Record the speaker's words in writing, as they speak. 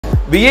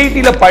VIT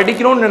ல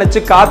படிக்கணும்னு நினைச்சு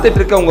காத்துட்டு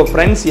இருக்க உங்க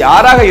फ्रेंड्स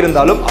யாராக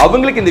இருந்தாலும்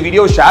அவங்களுக்கு இந்த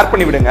வீடியோ ஷேர்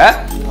பண்ணி விடுங்க.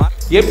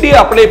 எப்படி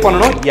அப்ளை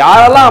பண்ணனும்,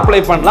 யாரெல்லாம்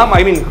அப்ளை பண்ணலாம்,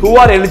 ஐ மீன் who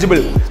are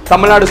eligible,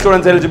 Tamil Nadu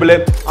students eligible,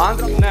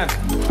 Andhra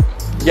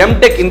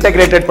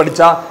MTech.Integrated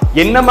படிச்சா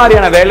என்ன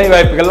மாதிரியான வேலை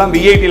வாய்ப்புகள்லாம்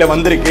VIT ல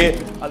வந்திருக்கு,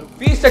 அது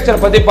ஃபீஸ்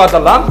ஸ்ட்ரக்சர் பத்தி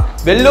பார்த்தலாம்.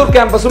 Vellur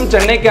கேம்பஸும்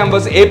Chennai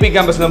campus AP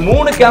campus இந்த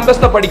மூணு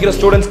கேம்பஸ்ல படிக்கிற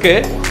ஸ்டூடண்ட்ஸ்க்கு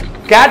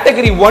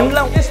category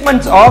 1ல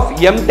placements of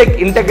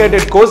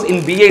MTech.Integrated course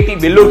in VIT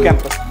Vellur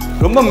campus.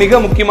 ரொம்ப மிக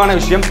முக்கியமான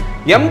விஷயம்,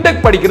 MTech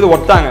படிக்கிறது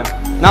ஒட்டாங்க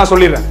நான்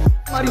சொல்லிடுறேன்.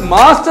 இந்த மாதிரி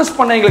மாஸ்டர்ஸ்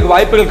பண்ண எங்களுக்கு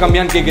வாய்ப்புகள்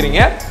கம்மியான்னு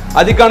கேட்குறீங்க,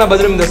 அதுக்கான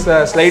பதிலும் இந்த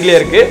ஸ்லைட்லேயே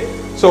இருக்கு.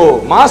 ஸோ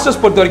மாஸ்டர்ஸ்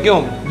பொறுத்த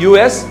வரைக்கும்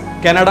US,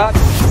 கனடா,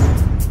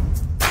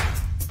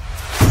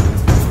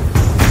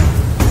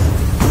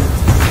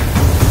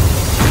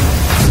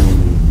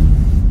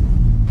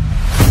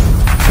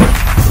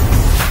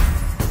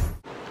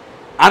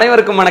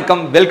 அனைவருக்கும்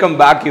வணக்கம், வெல்கம்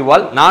பேக் யூ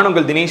ஆல். நான்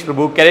உங்கள் தினேஷ்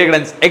பிரபு, career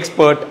guidance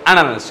expert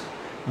analyst.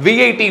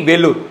 VIT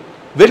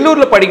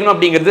வெள்ளூர்ல படிக்கணும்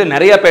அப்படிங்கிறது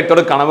நிறைய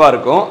பேர்த்தோட கனவா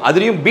இருக்கும்.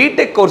 அதுலயும்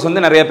பிடெக் கோர்ஸ்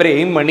வந்து நிறைய பேர்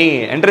எய்ம் பண்ணி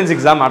என்ட்ரன்ஸ்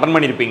எக்ஸாம் அட்டன்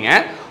பண்ணிருப்பீங்க.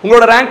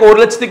 உங்களோட ரேங்க் 1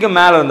 லட்சத்துக்கு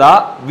மேல இருந்தா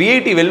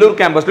VIT வெள்ளூர்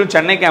கேம்பஸ்லயும்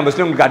சென்னை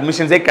கேம்பஸ்லயும் உங்களுக்கு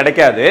அட்மிஷன்ஸே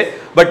கிடைக்காது.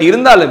 பட்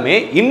இருந்தாலுமே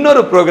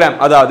இன்னொரு ப்ரோக்ராம்,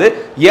 அதாவது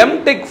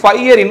MTech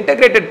 5 year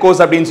இன்டகிரேட்டட்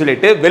கோர்ஸ் அப்படின்னு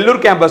சொல்லிட்டு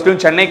வெள்ளூர்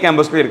கேம்பஸ்லயும் சென்னை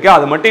கேம்பஸ்லயும் இருக்கு.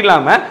 அது மட்டும்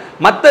இல்லாம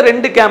மற்ற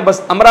 2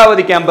 கேம்பஸ்,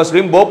 அமராவதி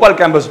கேம்பஸ்லயும் போபால்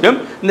கேம்பஸ்லயும்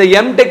இந்த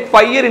MTech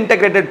 5 year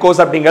இன்டகிரேட்டட்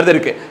கோர்ஸ் அப்படிங்கிறது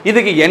இருக்கு.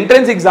 இதுக்கு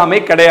என்ட்ரன்ஸ் எக்ஸாமே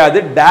கிடையாது,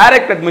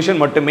 டைரக்ட்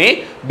அட்மிஷன் மட்டுமே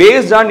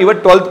பேஸ்ட் ஆன் யுவர்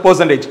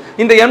 12%.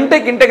 இந்த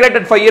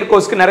MTech.Integrated 5 year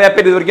கோர்ஸ்க்கு நிறைய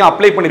பேர் இது வரைக்கும்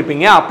அப்ளை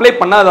பண்ணிருப்பீங்க. அப்ளை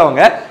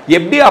பண்ணாதவங்க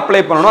எப்படி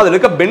அப்ளை பண்ணணும், அதுல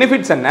இருக்க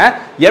பெனிஃபிட்ஸ் என்ன,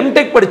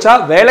 MTech படிச்சா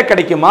வேலை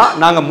கிடைக்குமா,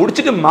 நாங்க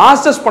முடிச்சிட்டு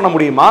மாஸ்டர்ஸ் பண்ண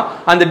முடியுமா,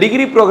 அந்த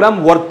டிகிரி ப்ரோக்ராம்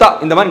வொர்த்தா,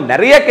 இந்த மாதிரி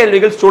நிறைய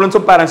கேள்விகள்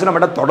ஸ்டூடண்ட்ஸும் பேரண்ட்ஸும்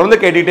நம்மகிட்ட தொடர்ந்து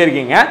கேட்டுட்டே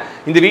இருக்கீங்க.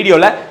 இந்த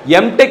வீடியோல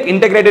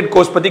MTech.Integrated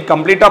கோர்ஸ் பத்தி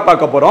கம்ப்ளீட்டா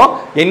பார்க்க போறோம்.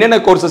 என்னென்ன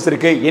கோர்சஸ்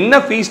இருக்கு,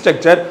 என்ன ஃபீஸ்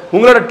ஸ்ட்ரக்சர்,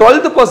 உங்களோட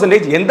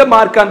 12% எந்த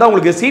மார்க்கா இருந்தா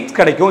உங்களுக்கு சீட்ஸ்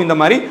கிடைக்கும், இந்த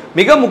மாதிரி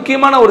மிக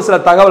முக்கியமான ஒரு சில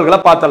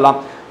தகவல்களை பார்த்தலாம்.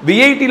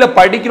 VIT ல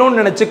படிக்கணும்னு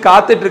நினைச்சு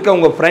காத்துட்டு இருக்க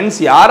உங்க ஃப்ரெண்ட்ஸ்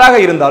யாராக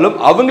இருந்தாலும்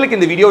அவங்களுக்கு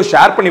இந்த வீடியோ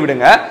ஷேர் பண்ணி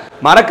விடுங்க.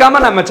 மறக்காம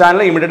நம்ம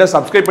சேனலை இமிடியேட்டா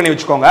சப்ஸ்கிரைப் பண்ணி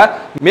வச்சுக்கோங்க.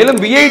 மேலும்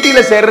VIT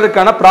ல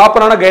சேர்றதுக்கான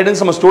ப்ராப்பரான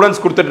கைடன்ஸ் நம்ம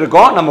ஸ்டூடண்ட்ஸ் கொடுத்துட்டு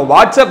இருக்கோம். நம்ம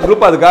வாட்ஸ்அப்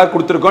குரூப் அதுக்காக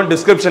கொடுத்துருக்கோம்,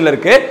 டிஸ்கிரிப்ஷன்ல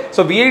இருக்கு.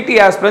 ஸோ VIT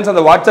ஆஸ்பிரண்ட்ஸ்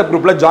அந்த வாட்ஸ்அப்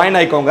குரூப்ல ஜாயின்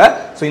ஆயிக்கோங்க.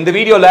 ஸோ இந்த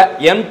வீடியோல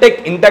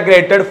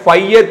MTech.Integrated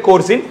 5 year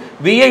course in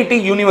VIT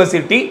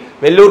university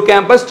Vellur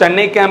campus,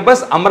 Chennai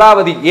campus,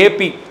 Amaravathi AP,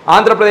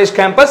 Andhra Pradesh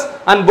campus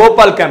and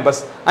Bhopal campus.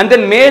 And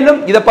then மேலும்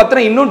இதை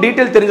பத்தின இன்னும்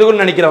டீடைல்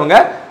தெரிஞ்சுக்கணும்னு நினைக்கிறவங்க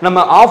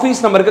நம்ம ஆஃபீஸ்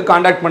நம்பருக்கு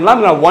கான்டாக்ட்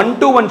பண்ணலாம்.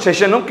 1-to-1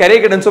 செஷனும்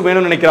கரியர் கைடன்ஸும்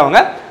வேணும்னு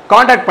நினைக்கிறவங்க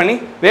கான்டாக்ட் பண்ணி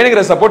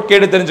வேணுங்கிற சப்போர்ட்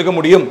கேட்டு தெரிஞ்சுக்க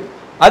முடியும்.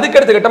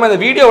 அதுக்கடுத்த கட்டமா இந்த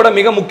வீடியோட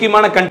மிக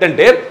முக்கியமான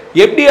கண்டென்ட்,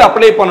 எப்படி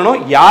அப்ளை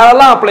பண்ணணும்,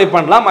 யாரெல்லாம் அப்ளை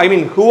பண்ணலாம், ஐ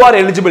மீன் who are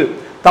eligible,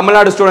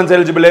 Tamil Nadu students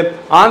eligible,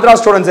 Andhra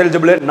students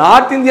eligible,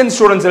 north Indian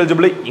students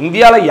eligible,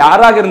 இந்தியாவில்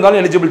யாராக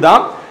இருந்தாலும் எலிஜிபிள்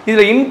தான்.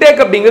 இதுல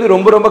இன்டேக் அப்படிங்கிறது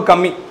ரொம்ப ரொம்ப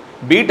கம்மி.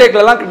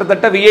 பிடெக்லாம்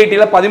கிட்டத்தட்ட VIT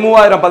ல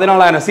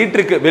 13,000-14,000 சீட்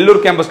இருக்கு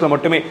வெள்ளூர் கேம்பஸ்ல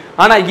மட்டுமே.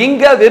 ஆனா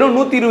இங்க வெறும்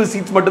 120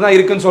 சீட்ஸ் மட்டும் தான்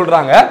இருக்குன்னு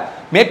சொல்றாங்க.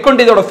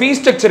 மேற்கொண்டு இதோட ஃபீஸ்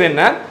ஸ்ட்ரக்சர்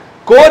என்ன,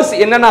 கோர்ஸ்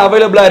என்னென்ன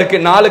அவைலபிளா இருக்கு,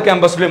 4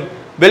 கேம்பஸ்லயும்,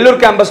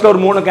 வெள்ளூர் கேம்பஸ்ல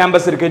ஒரு 3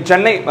 கேம்பஸ் இருக்கு,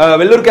 சென்னை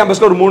வெள்ளூர்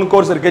கேம்பஸ்ல ஒரு 3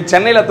 கோர்ஸ் இருக்கு,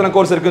 சென்னையில் எத்தனை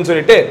கோர்ஸ் இருக்குன்னு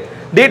சொல்லிட்டு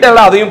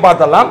டீட்டெயிலா அதையும்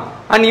பார்த்தலாம்.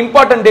 அண்ட்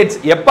இம்பார்ட்டன்ட் டேட்ஸ்,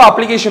 எப்ப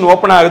அப்ளிகேஷன்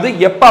ஓபன் ஆகுது,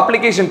 எப்ப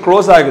அப்ளிகேஷன்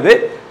க்ளோஸ் ஆகுது,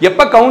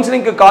 எப்ப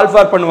கவுன்சிலிங்க்கு கால்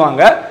ஃபார்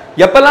பண்ணுவாங்க,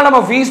 எப்பெல்லாம் நம்ம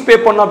ஃபீஸ் பே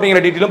பண்ணணும் அப்படிங்கிற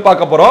டீட்டெயிலும்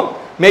பார்க்க போறோம்.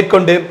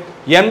 மேற்கொண்டு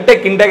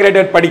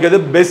MTech.Integrated படிக்கிறது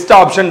பெஸ்ட்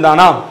ஆப்ஷன்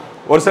தானா,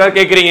 ஒரு சிலர்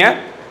கேட்குறீங்க.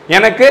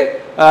 எனக்கு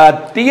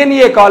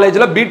TNA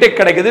காலேஜ்ல பிடெக்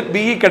கிடைக்குது,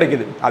 BE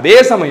கிடைக்குது, அதே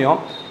சமயம்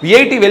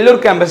VIT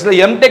வெள்ளூர் கேம்பஸ்ல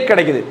MTech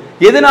கிடைக்குது,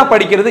 எது நான்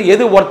படிக்கிறது,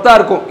 எது ஒர்த்தா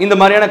இருக்கும், இந்த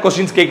மாதிரியான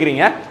கொஸ்டின்ஸ்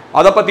கேட்குறீங்க.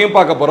 அதை பத்தியும்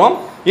பார்க்க போறோம்.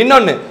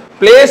 இன்னொன்னு,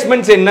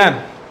 பிளேஸ்மெண்ட்ஸ் என்ன,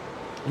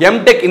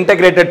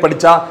 MTech.Integrated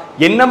படிச்சா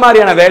என்ன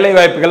மாதிரியான வேலை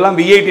வாய்ப்புகள்லாம்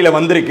VIT ல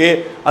வந்திருக்கு,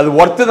 அது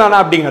ஒர்த்து தானா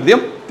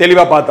அப்படிங்கிறதையும்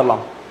தெளிவா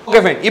பார்த்தலாம்.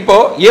 Okay fine. இப்போ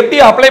எப்படி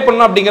அப்ளை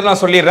பண்ணணும் அப்படிங்கறத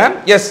நான் சொல்லிடுறேன்.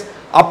 எஸ்,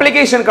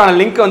 அப்ளிகேஷனுக்கான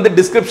லிங்க் வந்து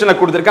டிஸ்கிரிப்ஷன்ல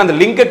கொடுத்துருக்கேன். அந்த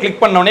லிங்கை கிளிக்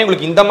பண்ண உடனே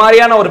உங்களுக்கு இந்த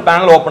மாதிரியான ஒரு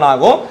பேனல் ஓப்பன்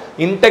ஆகும்.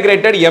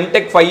 Integrated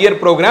MTech 5 year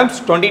programs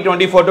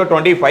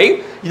 2024-25.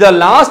 இத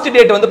லாஸ்ட்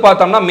டேட் வந்து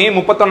பார்த்தோம்னா மே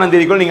 31ஆம்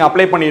தேதிக்குள்ள நீங்க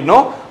அப்ளை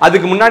பண்ணிடணும்.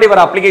 அதுக்கு முன்னாடி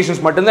வர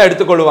அப்ளிகேஷன்ஸ் மட்டும் தான்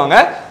எடுத்துக்கொள்வாங்க.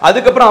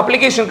 அதுக்கப்புறம்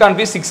application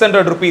fees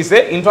 600 rupees.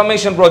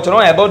 Information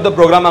ப்ரோச்சரும் about the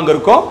program அங்க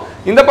இருக்கும்.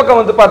 இந்த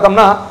பக்கம் வந்து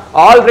பார்த்தோம்னா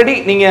ஆல்ரெடி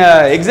நீங்க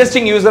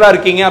எக்ஸிஸ்டிங் யூசரா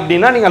இருக்கீங்க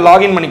அப்படின்னா நீங்க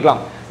லாகின்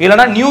பண்ணிக்கலாம்.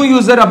 இல்லனா நியூ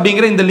யூசர்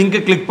அப்படிங்கிற இந்த லிங்கை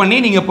கிளிக் பண்ணி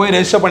நீங்க போய்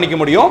ரெஜிஸ்டர் பண்ணிக்க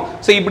முடியும்.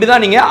 ஸோ இப்படி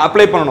தான் நீங்க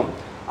அப்ளை பண்ணணும்.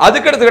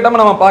 அதுக்கடுத்த கட்டமா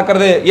நம்ம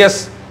பார்க்கறது, எஸ்,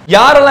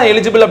 யாரெல்லாம்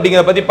எலிஜிபிள்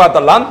அப்படிங்கிறத பத்தி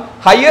பார்த்தலாம்.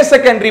 ஹையர்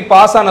செகண்டரி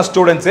பாஸ் ஆன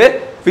ஸ்டூடெண்ட்ஸ்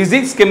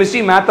பிசிக்ஸ்,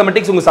 கெமிஸ்ட்ரி,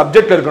 மேத்தமெட்டிக்ஸ் உங்க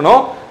சப்ஜெக்ட்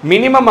இருக்கணும்.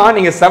 மினிமமா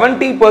நீங்க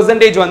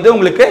 70% வந்து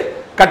உங்களுக்கு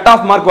கட்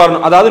ஆஃப் மார்க்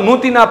வரணும். அதாவது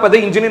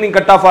 140 இன்ஜினியரிங்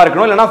கட் ஆஃபா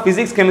இருக்கணும். இல்லனா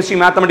பிசிக்ஸ், கெமிஸ்ட்ரி,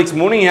 மேத்தமெட்டிக்ஸ்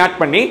மூணையும் ஆட்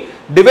பண்ணி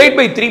டிவைட்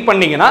பை 3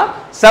 பண்ணீங்கன்னா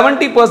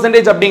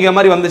 70% அப்படிங்கிற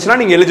மாதிரி வந்துச்சுன்னா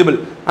நீங்க எலிஜிபிள்.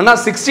 ஆனா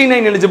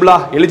 69 எலிஜிபிளா?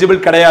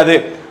 எலிஜிபிள் கிடையாது.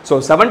 So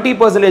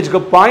 70%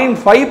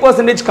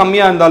 0.5%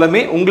 கம்மியா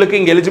இருந்தாலுமே உங்களுக்கு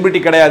இங்க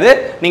எலிஜிபிலிட்டி கிடையாது,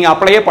 நீங்க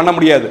அப்ளையே பண்ண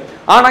முடியாது.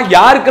 ஆனா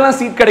யாருக்கெல்லாம்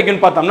சீட்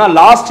கிடைக்கும்னு பார்த்தோம்னா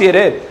லாஸ்ட்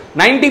இயர்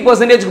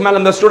 90% மேல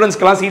அந்த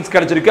ஸ்டூடண்ட்ஸ்க்குலாம் சீட்ஸ்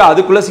கிடைச்சிருக்கு.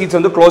 அதுக்குள்ள சீட்ஸ்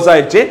வந்து க்ளோஸ்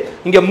ஆயிடுச்சு.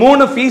 இங்க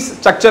 3 ஃபீஸ்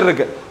ஸ்ட்ரக்சர்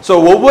இருக்கு. சோ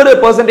ஒவ்வொரு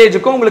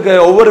பெர்சன்டேஜுக்கும் உங்களுக்கு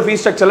ஒவ்வொரு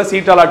ஃபீஸ் ஸ்ட்ரக்சர்ல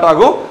சீட் அலாட்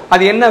ஆகும்.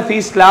 அது என்ன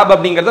ஃபீஸ் ஸ்லாப்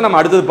அப்படிங்கறத நம்ம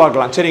அடுத்து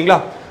பார்க்கலாம். சரிங்களா?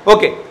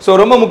 ஓகே. சோ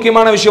ரொம்ப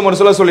முக்கியமான விஷயம் ஒரு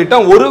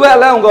சொல்லிட்டேன்.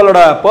 ஒருவேளை உங்களோட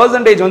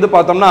பெர்சன்டேஜ் வந்து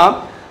பார்த்தோம்னா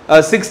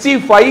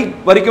 65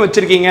 வரைக்கும்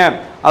வச்சிருக்கீங்க,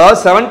 அதாவது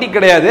 70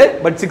 கிடையாது,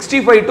 பட்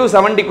 65 to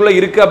 70 குள்ள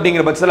இருக்கு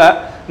அப்படிங்கிற பட்சத்துல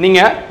நீங்க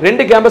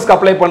ரெண்டு கேம்பஸ்க்கு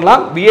அப்ளை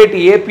பண்ணலாம். VIT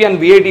AP and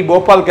VIT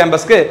Bhopal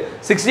கேம்பஸ்க்கு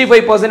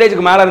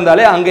 65% மேல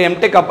இருந்தாலே அங்க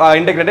MTech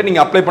Integrated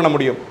நீங்க அப்ளை பண்ண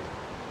முடியும்.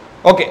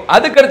 ஓகே,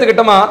 அதுக்கு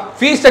அடுத்துக்கிட்டமா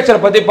ஃபீஸ்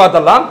ஸ்ட்ரக்சர் பத்தி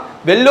பார்த்தலாம்.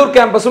 Vellur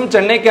கேம்பஸும்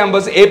Chennai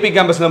campus AP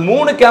campus இந்த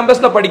 3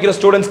 கேம்பஸ்ல படிக்கிற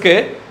ஸ்டூடண்ட்ஸ்க்கு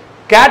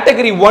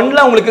கேட்டகரி 1ல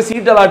உங்களுக்கு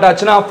சீட் அலாட்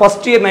ஆச்சுன்னா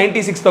ஃபர்ஸ்ட் இயர்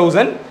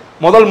 96,000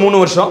 முதல் 3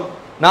 வருஷம்,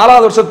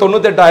 4வது வருஷம்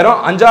 98,000,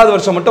 5வது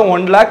வருஷம் மட்டும்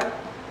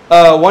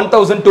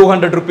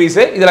 1,01,200 rupees.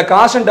 இதுல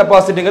காஸ்ட் அண்ட்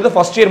டெபாசிட்ங்கிறது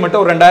ஃபர்ஸ்ட் இயர்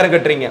மட்டும் ஒரு 2000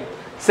 கட்டுறீங்க.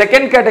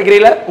 செகண்ட்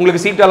கேட்டகரியில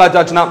உங்களுக்கு சீட் அலாட்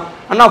ஆச்சுன்னா,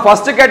 அண்ணா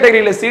ஃபர்ஸ்ட்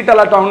கேட்டகரியில சீட்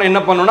அலாட் ஆகணும் என்ன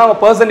பண்ணணும்னா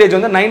பெர்சன்டேஜ்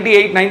வந்து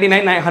 98,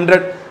 99, 100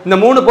 இந்த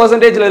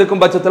 3%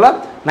 இருக்கும் பட்சத்துல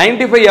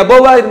 95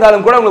 above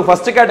இருந்தாலும் கூட உங்களுக்கு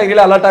ஃபர்ஸ்ட்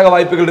கேட்டகரியில அலாட் ஆக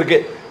வாய்ப்புகள் இருக்கு.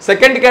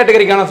 செகண்ட்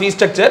கேட்டகரிக்கான ஃபீஸ்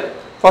ஸ்ட்ரக்சர்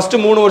ஃபர்ஸ்ட்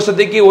 3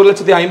 வருஷத்துக்கு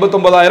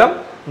 1,59,000,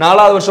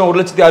 4வது வருஷம்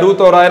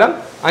 1,61,000,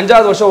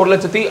 5வது வருஷம்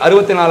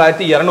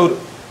 1,64,200.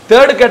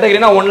 தேர்ட்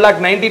கேட்டகரினா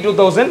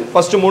 1,92,000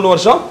 ஃபர்ஸ்ட் 3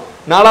 வருஷம்,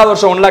 4வது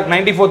வருஷம்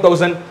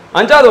 1,94,000,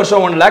 5வது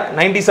வருஷம்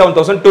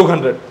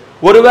 1,97,200.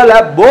 ஒருவேளை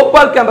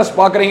போபால் கேம்பஸ்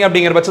பாக்குறீங்க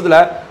அப்படிங்கிற பட்சத்துல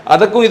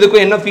அதுக்கும்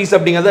இதுக்கும் என்ன ஃபீஸ்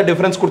அப்படிங்கறத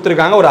டிஃபரன்ஸ்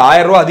கொடுத்திருக்காங்க. ஒரு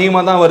 1000 ரூபாய்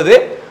அதிகமா தான் வருது.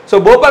 சோ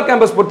போபால்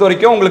கேம்பஸ் பொறுத்த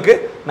வரைக்கும் உங்களுக்கு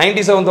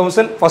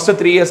 97,000 ஃபர்ஸ்ட்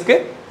 3 இயர்ஸ்க்கு,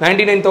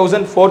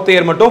 99,000 4th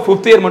இயர் மட்டும்,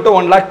 5th இயர் மட்டும்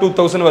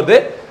 1,02,000 வருது.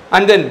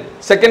 And then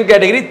second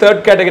category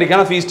third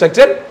கேட்டகரிக்கான fees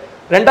structure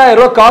 2000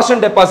 ரூபாய் காஸ்ட்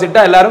அண்ட்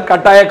டெபாசிட்டா எல்லாரும்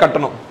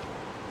கட்டணும்.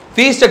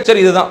 ஃபீஸ்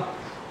ஸ்ட்ரக்சர் இதுதான்.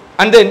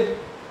 அண்ட் தென்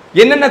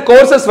என்னென்ன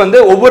கோர்சஸ் வந்து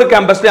ஒவ்வொரு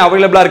கேம்பஸ்லயும்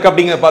அவைலபிளா இருக்கு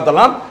அப்படிங்கறத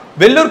பார்த்தலாம்.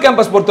 வெள்ளூர்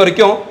கேம்பஸ் பொறுத்த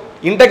வரைக்கும்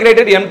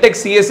Integrated MTech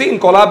CSE in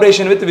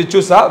collaboration with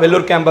Vichusa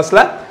Vellur கேம்பஸ்ல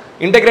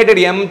Integrated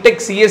MTech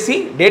CSE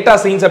Data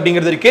Science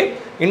அப்படிங்கிறது இருக்கு,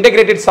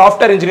 Integrated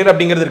Software Engineer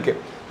அப்படிங்கிறது இருக்கு.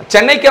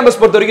 சென்னை கேம்பஸ்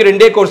பொறுத்த வரைக்கும்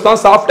ரெண்டே கோர்ஸ் தான்,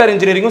 சாஃப்ட்வேர்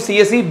இன்ஜினியரிங்கும்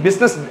CSE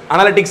Business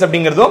Analytics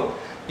அப்படிங்கிறதும்.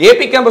 AP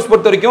கேம்பஸ்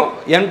பொறுத்த வரைக்கும்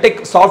MTech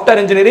Software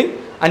Engineering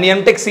and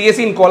MTech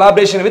CSE in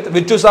collaboration with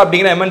Vichusa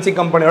அப்படிங்கிற MNC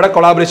கம்பெனியோட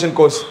collaboration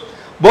கோர்ஸ்.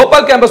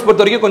 போபால் கேம்பஸ்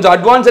பொறுத்த வரைக்கும் கொஞ்சம்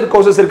அட்வான்ஸ்ட்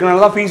கோர்சஸ்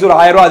இருக்கனால தான் ஃபீஸ் ஒரு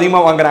 1000 ரூபாய்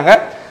அதிகமா வாங்குறாங்க.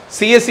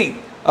 CSE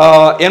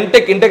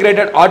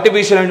MTech.Integrated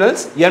Artificial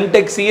Intelligence,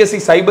 MTech CSE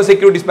Cyber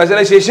Security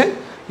Specialization,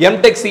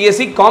 MTech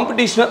CSE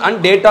Computational and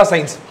Data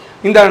Science.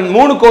 இந்த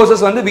 3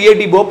 கோர்சஸ் வந்து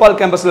VIT போபால்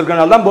கேம்பஸ்ல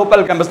இருக்கனால தான்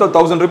போபால் கேம்பஸ்ல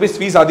 1000 rupees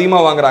ஃபீஸ் அதிகமா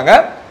வாங்குறாங்க.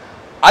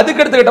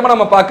 அதுக்கு அடுத்து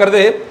நம்ம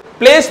பார்க்கிறது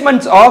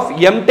placements of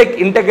MTech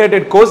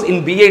Integrated course in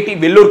VIT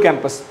Vellur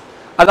campus.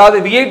 அதாவது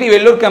VIT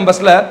வெள்ளூர்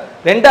கேம்பஸ்ல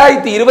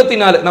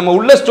 2024 நம்ம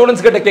உள்ள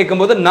ஸ்டூடண்ட்ஸ் கிட்ட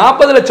கேட்கும்போது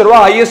 40 லட்சம்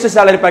ரூபாய் ஹையஸ்ட்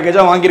salary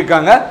பேக்கேஜா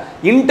வாங்கியிருக்காங்க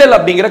இன்டெல்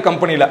அப்படிங்கிற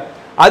கம்பெனில.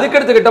 அதுக்கு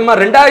அடுத்து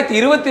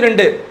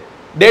 2022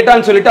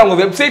 டேட்டான்னு சொல்லிட்டு அவங்க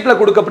வெப்சைட்ல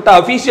கொடுக்கப்பட்ட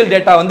அபிஷியல்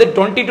டேட்டா வந்து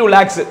 22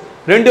 lakhs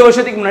 2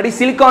 வருஷத்துக்கு முன்னாடி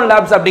சிலிகான்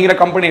லேப்ஸ் அப்படிங்கிற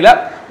கம்பெனில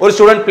ஒரு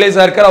ஸ்டூடெண்ட் பிளேஸ்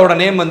ஆயிருக்கார். அவரோட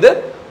நேம் வந்து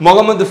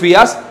முகமது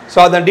ஃபியாஸ். ஸோ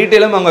அந்த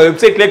டீட்டெயிலும் அவங்க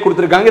வெப்சைட்லேயே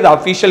கொடுத்துருக்காங்க. இது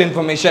அஃபிஷியல்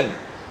இன்ஃபர்மேஷன்.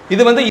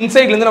 இது வந்து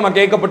இன்சைட்லேருந்து நம்ம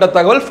கேட்கப்பட்ட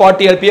தகவல்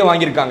 40 LPA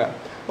வாங்கியிருக்காங்க.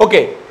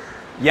 ஓகே,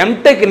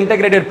 MTech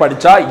Integrated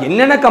படிச்சா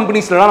என்னென்ன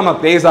கம்பெனிஸ்லாம் நம்ம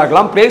பிளேஸ்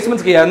ஆகலாம்,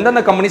 பிளேஸ்மெண்ட்ஸ்க்கு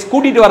எந்தெந்த கம்பெனிஸ்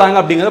கூட்டிட்டு வராங்க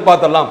அப்படிங்கிறத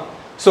பார்த்துடலாம்.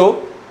 So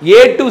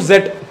A to Z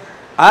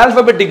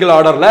alphabetical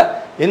ஆர்டர்ல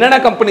என்னென்ன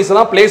கம்பெனிஸ்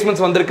எல்லாம்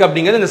பிளேஸ்மெண்ட்ஸ் வந்திருக்கு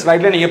அப்படிங்கிறது இந்த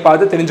ஸ்லைட்ல நீங்க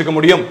பார்த்து தெரிஞ்சுக்க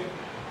முடியும்.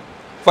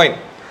 ஃபைன்.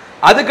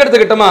 அதுக்கு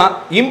அடுத்து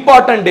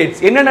இம்பார்ட்டன்ட் டேட்ஸ்,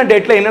 என்னென்ன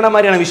டேட்ல என்னென்ன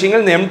மாதிரியான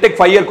விஷயங்கள் இந்த MTech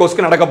 5 year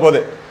கோர்ஸ்க்கு நடக்க போகுது.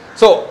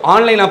 ஸோ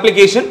ஆன்லைன்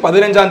அப்ளிகேஷன்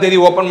 15ஆம் தேதி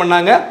ஓப்பன்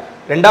பண்ணாங்க,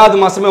 2வது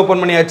மாசமே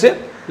ஓப்பன் பண்ணியாச்சு.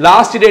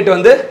 லாஸ்ட் டேட்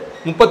வந்து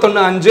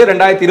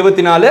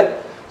 31/5/2024.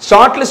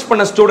 ஷார்ட் லிஸ்ட்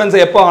பண்ண ஸ்டூடெண்ட்ஸ்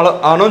எப்போ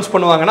அனௌன்ஸ்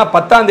பண்ணுவாங்கன்னா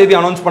 10ஆம் தேதி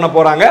அனௌன்ஸ் பண்ண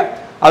போறாங்க.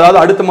 அதாவது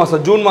அடுத்த மாசம்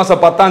ஜூன் மாசம்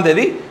 10ஆம்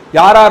தேதி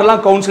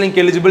யாரெல்லாம் கவுன்சிலிங்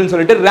எலிஜிபிள்னு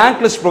சொல்லிட்டு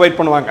ரேங்க் லிஸ்ட் ப்ரொவைட்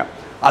பண்ணுவாங்க.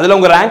 அதுல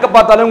உங்க ரேங்கை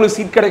பார்த்தாலும் உங்களுக்கு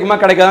சீட் கிடைக்குமா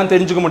கிடைக்காதான்னு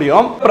தெரிஞ்சுக்க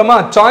முடியும். அப்புறமா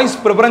சாய்ஸ்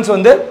ப்ரிஃபரன்ஸ்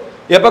வந்து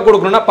எப்போ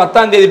கொடுக்கணும்னா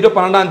 10ஆம் தேதி டு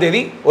 12ஆம்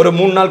தேதி ஒரு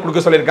 3 நாள் கொடுக்க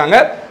சொல்லியிருக்காங்க.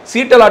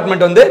 சீட்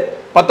அலாட்மெண்ட் வந்து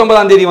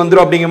 19ஆம் தேதி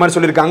வந்துடும் அப்படிங்கிற மாதிரி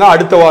சொல்லியிருக்காங்க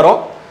அடுத்த வாரம்.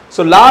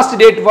 So last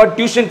date for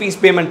tuition fees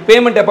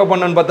payment எப்போ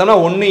பண்ணணும்னு பார்த்தோம்னா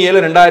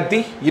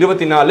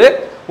 1/7/2024.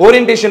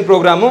 ஓரியன்டேஷன்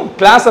ப்ரோக்ராமும்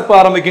கிளாஸ் எப்போ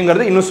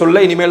ஆரம்பிக்குங்கிறது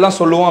இன்னும் இனிமேல் தான்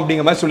சொல்லுவோம்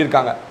அப்படிங்கிற மாதிரி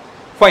சொல்லியிருக்காங்க.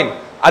 ஃபைன்.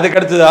 அதுக்கு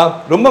அடுத்ததா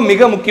ரொம்ப மிக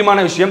முக்கியமான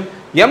விஷயம்,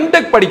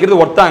 MTech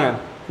படிக்கிறது ஒர்த்தாங்க.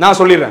 நான்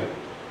சொல்லிடுறேன்,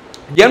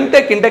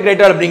 MTech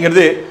Integrated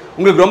அப்படிங்கிறது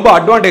உங்களுக்கு ரொம்ப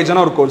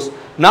அட்வான்டேஜான ஒரு கோர்ஸ்.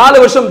 4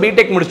 வருஷம்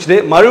பிடெக் முடிச்சுட்டு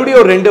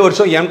மறுபடியும் ஒரு 2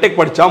 வருஷம் MTech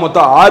படிச்சா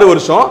மொத்தம் 6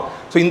 வருஷம்.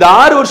 ஸோ இந்த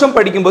 6 வருஷம்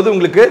படிக்கும்போது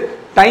உங்களுக்கு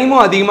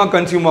டைமும் அதிகமாக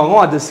கன்சியூம்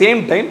ஆகும், அட் த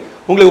சேம் டைம்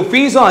உங்களுக்கு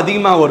ஃபீஸும்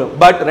அதிகமாக வரும்.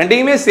 பட்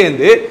ரெண்டையுமே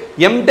சேர்ந்து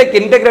MTech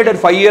Integrated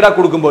 5 year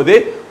கொடுக்கும்போது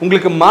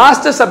உங்களுக்கு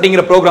மாஸ்டர்ஸ்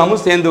அப்படிங்கிற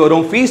ப்ரோக்ராமும் சேர்ந்து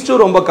வரும்.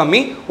 ஃபீஸும் ரொம்ப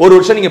கம்மி, ஒரு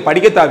வருஷம் நீங்கள்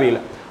படிக்க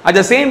தேவையில்லை. அட்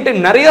த சேம் டைம்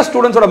நிறைய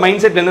ஸ்டூடெண்ட்ஸோட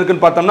மைண்ட் செட் என்ன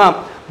இருக்குன்னு பார்த்தோம்னா,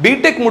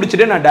 பிடெக்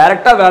முடிச்சுட்டு நான்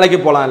டைரக்டா வேலைக்கு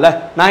போகலாம்ல,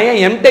 நான் ஏன்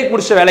MTech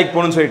முடிச்சு வேலைக்கு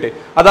போகணும்னு சொல்லிட்டு.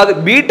 அதாவது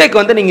பிடெக்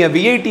வந்து நீங்க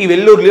VIT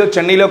வெள்ளூர்லயோ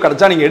சென்னையிலயோ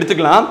கிடைச்சா நீங்க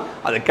எடுத்துக்கலாம்.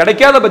 அது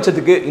கிடைக்காத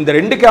பட்சத்துக்கு இந்த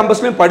 2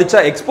 கேம்பஸ்லயும் படிச்சா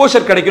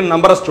எக்ஸ்போஷர் கிடைக்கும்.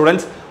 நம்பர் ஆஃப்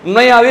ஸ்டூடெண்ட்ஸ்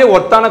உண்மையாவே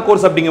ஒர்த்தான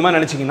கோர்ஸ் அப்படிங்கிற மாதிரி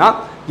நினைச்சீங்கன்னா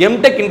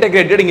MTech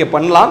Integrated இங்க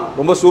பண்ணலாம்.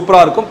 ரொம்ப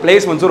சூப்பரா இருக்கும்,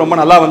 பிளேஸ்மெண்ட்ஸும் ரொம்ப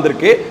நல்லா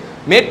வந்திருக்கு.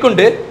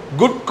 மேற்கொண்டு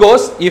good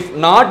course if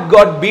not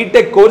God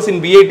BTech course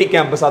in VIT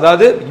campus.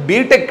 அதாவது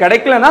பிடெக்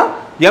கிடைக்கலனா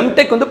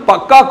எம்டெக் வந்து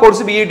பக்கா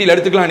கோர்ஸ் விஐடியில்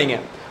எடுத்துக்கலாம் நீங்க.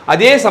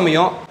 அதே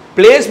சமயம்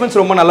பிளேஸ்மெண்ட்ஸ்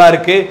ரொம்ப நல்லா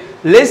இருக்கு,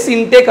 லெஸ்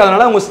இன்டேக்,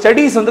 அதனால உங்க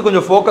ஸ்டடீஸ் வந்து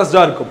கொஞ்சம்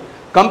ஃபோக்கஸ்டா இருக்கும்.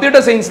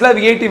 கம்ப்யூட்டர் சயின்ஸ்ல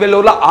விஐடி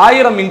வெள்ளூர்ல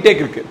 1000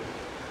 இன்டேக் இருக்கு.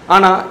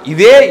 ஆனா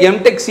இதே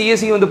எம்டெக்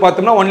சிஎஸ்சி வந்து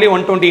பார்த்தோம்னா ஒன்லி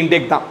 120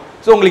 இன்டேக் தான்.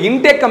 ஸோ உங்களுக்கு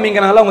இன்டேக்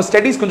கம்மிங்கிறனால உங்க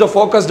ஸ்டடீஸ் கொஞ்சம்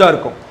ஃபோக்கஸ்டா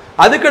இருக்கும்.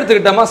 அதுக்கு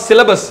எடுத்துக்கிட்டோமா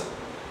சிலபஸ்,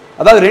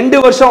 அதாவது 2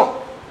 வருஷம்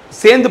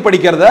சேர்ந்து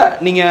படிக்கிறத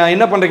நீங்க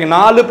என்ன பண்றீங்க,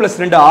 4 +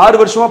 2 6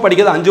 வருஷமா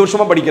படிக்கிறது 5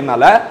 வருஷமா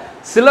படிக்கிறதுனால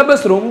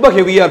சிலபஸ் ரொம்ப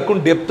ஹெவியா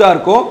இருக்கும், டெப்தா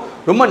இருக்கும்,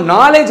 ரொம்ப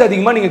நாலேஜ்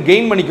அதிகமா நீங்க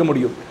கெயின் பண்ணிக்க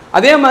முடியும்.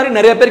 அதே மாதிரி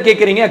நிறைய பேர்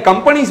கேட்குறீங்க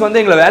கம்பெனிஸ் வந்து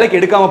எங்களை வேலைக்கு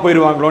எடுக்காம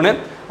போயிடுவாங்களோன்னு.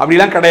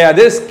 அப்படிலாம்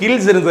கிடையாது.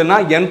 ஸ்கில்ஸ் இருந்ததுன்னா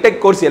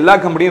எம்டெக் கோர்ஸ் எல்லா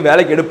கம்பெனியும்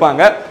வேலைக்கு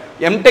எடுப்பாங்க.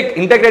 எம்டெக்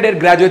இன்டெகிரேட்டட்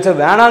கிராஜுவேட்ஸை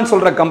வேணான்னு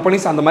சொல்ற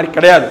கம்பெனிஸ் அந்த மாதிரி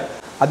கிடையாது.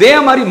 அதே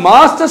மாதிரி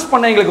மாஸ்டர்ஸ்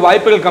பண்ண எங்களுக்கு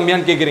வாய்ப்புகள்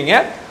கம்மியான்னு கேட்குறீங்க.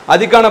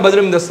 அதுக்கான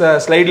பதிலும் இந்த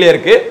ஸ்லைட்லேயே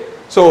இருக்கு.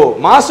 ஸோ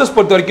மாஸ்டர்ஸ்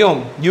பொறுத்த வரைக்கும்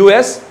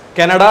US,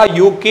 Canada,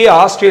 UK,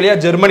 Australia,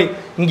 Germany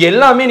இங்கே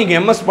எல்லாமே நீங்கள்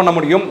எம்எஸ் பண்ண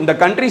முடியும். இந்த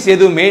கண்ட்ரிஸ்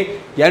எதுவுமே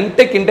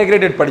எம்டெக்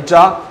இன்டெகிரேட்டட்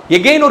படித்தா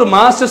எகெயின் ஒரு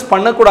மாஸ்டர்ஸ்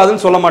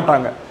பண்ணக்கூடாதுன்னு சொல்ல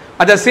மாட்டாங்க.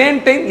 அட் த சேம்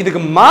டைம்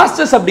இதுக்கு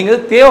மாஸ்டர்ஸ்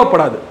அப்படிங்கிறது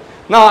தேவைப்படாது.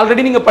 நான்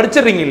ஆல்ரெடி நீங்கள்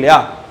படிச்சிடுறீங்க இல்லையா,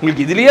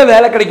 உங்களுக்கு இதுலேயே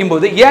வேலை கிடைக்கும்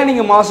போது ஏன்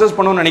நீங்கள் மாஸ்டர்ஸ்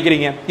பண்ணணும்னு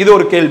நினைக்கிறீங்க? இது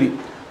ஒரு கேள்வி.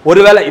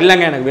 ஒருவேளை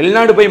இல்லைங்க எனக்கு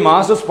வெளிநாடு போய்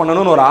மாஸ்டர்ஸ்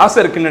பண்ணணும்னு ஒரு ஆசை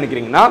இருக்குன்னு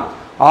நினைக்கிறீங்கன்னா,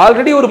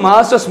 ஆல்ரெடி ஒரு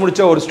மாஸ்டர்ஸ்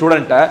முடிச்ச ஒரு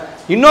ஸ்டூடெண்ட்டை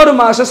இன்னொரு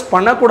மாஸ்டர்ஸ்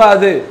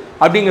பண்ணக்கூடாது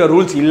அப்படிங்கிற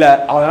ரூல்ஸ் இல்லை.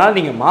 அதனால்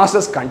நீங்கள்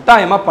மாஸ்டர்ஸ்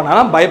கட்டாயமாக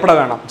பண்ணலாம், பயப்பட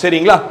வேணாம்.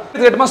 சரிங்களா?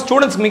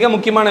 ஸ்டூடெண்ட்ஸ் மிக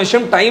முக்கியமான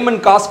விஷயம் time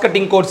and cost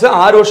cutting course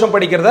 6 வருஷம்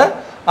படிக்கிறத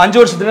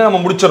 5 வருஷத்துல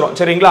நம்ம முடிச்சிடறோம்.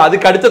 சரிங்களா?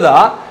 அதுக்கு அடுத்ததா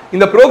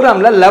இந்த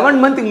ப்ரோக்ராம்ல 11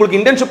 மந்த் உங்களுக்கு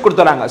இன்டர்ன்ஷிப்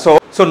கொடுத்துறாங்க.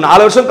 ஸோ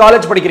 4 வருஷம்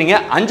காலேஜ் படிக்கிறீங்க,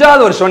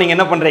 5வது வருஷம் நீங்க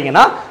என்ன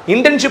பண்றீங்கன்னா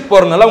இன்டர்ன்ஷிப்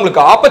போறதுனால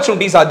உங்களுக்கு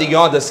ஆப்பர்ச்சுனிட்டிஸ்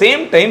அதிகம். அட் த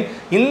சேம் டைம்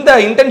இந்த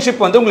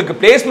இன்டர்ன்ஷிப் வந்து உங்களுக்கு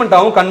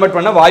பிளேஸ்மெண்ட்டாகவும் கன்வெர்ட்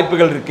பண்ண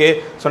வாய்ப்புகள் இருக்கு.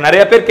 ஸோ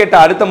நிறைய பேர் கேட்ட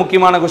அடுத்த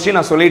முக்கியமான கொஸ்டின்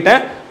நான்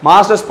சொல்லிட்டேன்.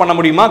 மாஸ்டர்ஸ் பண்ண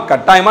முடியுமா?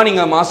 கட்டாயமா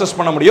நீங்க மாஸ்டர்ஸ்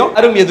பண்ண முடியும்.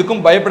 யாரும்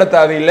எதுக்கும் பயப்பட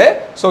தேவையில்லை.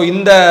 ஸோ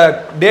இந்த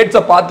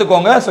டேட்ஸை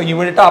பார்த்துக்கோங்க. ஸோ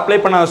இவன்கிட்ட அப்ளை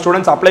பண்ண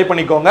ஸ்டூடெண்ட்ஸ் அப்ளை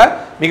பண்ணிக்கோங்க.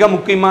 மிக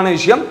முக்கியமான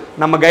விஷயம்,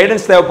 நம்ம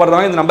கைடன்ஸ்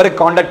தேவைப்படுறவங்க இந்த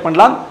நம்பருக்கு காண்டாக்ட்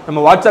பண்ணலாம். நம்ம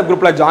வாட்ஸ்அப்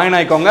குரூப்ல ஜாயின்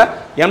ஆயிக்கோங்க.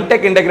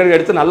 எம்டெக் இன்டெகிரேட்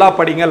எடுத்து நல்லா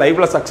படிங்க,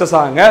 லைஃப்ல சக்சஸ்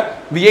ஆகுங்க.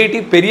 விஐடி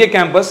பெரிய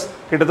கேம்பஸ்,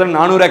 கிட்டத்தட்ட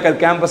 400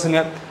 ஏக்கர் கேம்பஸுங்க.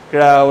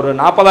 ஒரு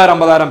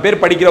 40,000-50,000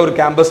 பேர் படிக்கிற ஒரு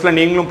கேம்பஸ்ல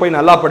நீங்களும் போய்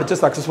நல்லா படிச்சு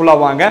சக்சஸ்ஃபுல்லா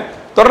வாங்க.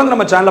 தொடர்ந்து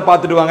நம்ம சேனலை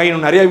பார்த்துட்டு வாங்க.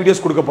 இன்னும் நிறைய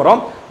வீடியோஸ் கொடுக்க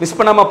போறோம், மிஸ்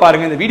பண்ணாம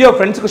பாருங்க. இந்த வீடியோ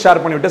ஃப்ரெண்ட்ஸ்க்கு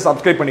ஷேர் பண்ணிவிட்டு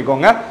சப்ஸ்கிரைப்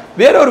பண்ணிக்கோங்க.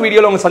 வேற ஒரு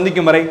வீடியோல உங்க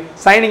சந்திக்கும் வரை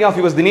signing off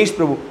your Dinesh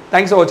Prabhu.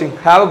 Thanks for வாட்சிங்.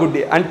 Have a good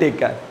day and take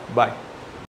care. Bye.